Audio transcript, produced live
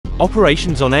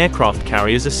Operations on aircraft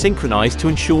carriers are synchronized to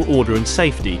ensure order and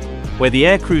safety, where the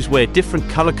aircrews wear different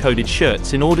color-coded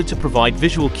shirts in order to provide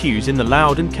visual cues in the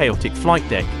loud and chaotic flight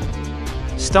deck.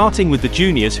 Starting with the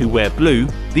juniors who wear blue,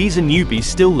 these are newbies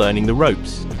still learning the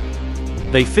ropes.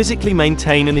 They physically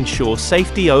maintain and ensure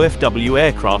safety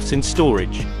OFW aircrafts in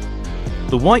storage.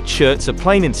 The white shirts are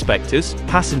plane inspectors,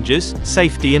 passengers,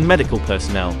 safety and medical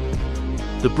personnel.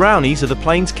 The brownies are the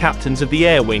plane's captains of the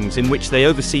air wings, in which they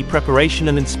oversee preparation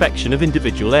and inspection of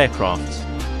individual aircrafts.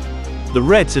 The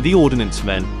reds are the ordnance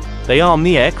men. They arm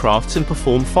the aircrafts and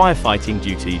perform firefighting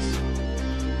duties.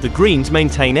 The greens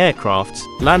maintain aircrafts,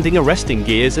 landing arresting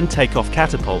gears and takeoff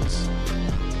catapults.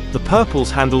 The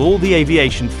purples handle all the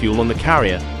aviation fuel on the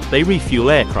carrier. They refuel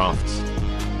aircrafts.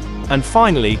 And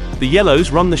finally, the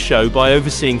yellows run the show by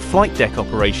overseeing flight deck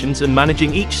operations and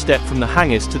managing each step from the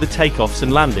hangars to the takeoffs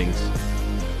and landings.